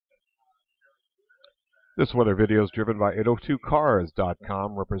This weather video is driven by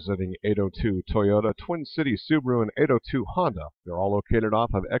 802cars.com, representing 802 Toyota, Twin City Subaru, and 802 Honda. They're all located off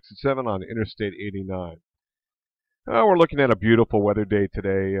of Exit 7 on Interstate 89. We're looking at a beautiful weather day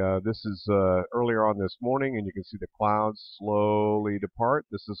today. This is earlier on this morning, and you can see the clouds slowly depart.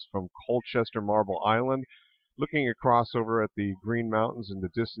 This is from Colchester Marble Island, looking across over at the Green Mountains in the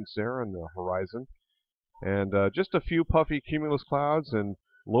distance there on the horizon. And just a few puffy cumulus clouds and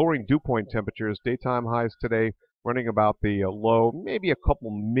lowering dew point temperatures. Daytime highs today running about the low, maybe a couple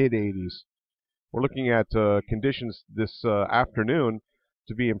mid-80s. We're looking at conditions this afternoon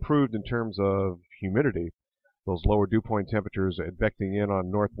to be improved in terms of humidity. Those lower dew point temperatures advecting in on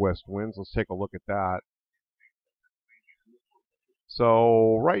northwest winds. Let's take a look at that.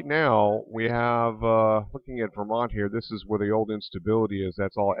 So right now we have, looking at Vermont here, this is where the old instability is.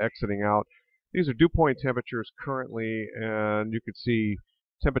 That's all exiting out. These are dew point temperatures currently, and you can see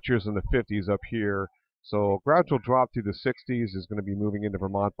temperatures in the 50s up here. So a gradual drop to the 60s is going to be moving into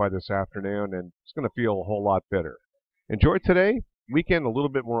Vermont by this afternoon, and it's going to feel a whole lot better. Enjoy today. Weekend a little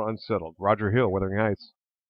bit more unsettled. Roger Hill, Wuthering Heights.